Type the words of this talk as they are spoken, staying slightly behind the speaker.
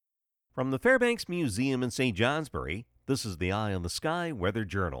From the Fairbanks Museum in St. Johnsbury, this is the Eye on the Sky Weather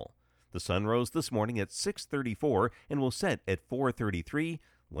Journal. The sun rose this morning at 6:34 and will set at 4:33.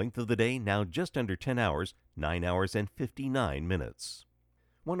 Length of the day now just under 10 hours, 9 hours and 59 minutes.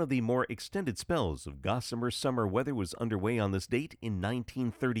 One of the more extended spells of gossamer summer weather was underway on this date in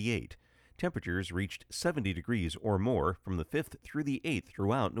 1938. Temperatures reached 70 degrees or more from the 5th through the 8th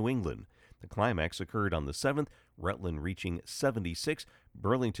throughout New England. The climax occurred on the 7th, Rutland reaching 76,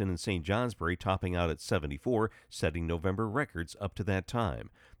 Burlington and St. Johnsbury topping out at 74, setting November records up to that time.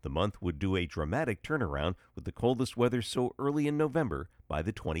 The month would do a dramatic turnaround with the coldest weather so early in November by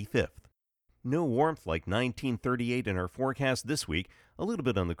the 25th. No warmth like 1938 in our forecast this week. A little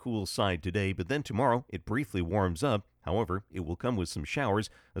bit on the cool side today, but then tomorrow it briefly warms up. However, it will come with some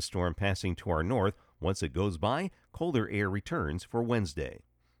showers, a storm passing to our north. Once it goes by, colder air returns for Wednesday.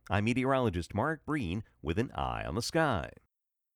 I'm meteorologist Mark Breen with an eye on the sky.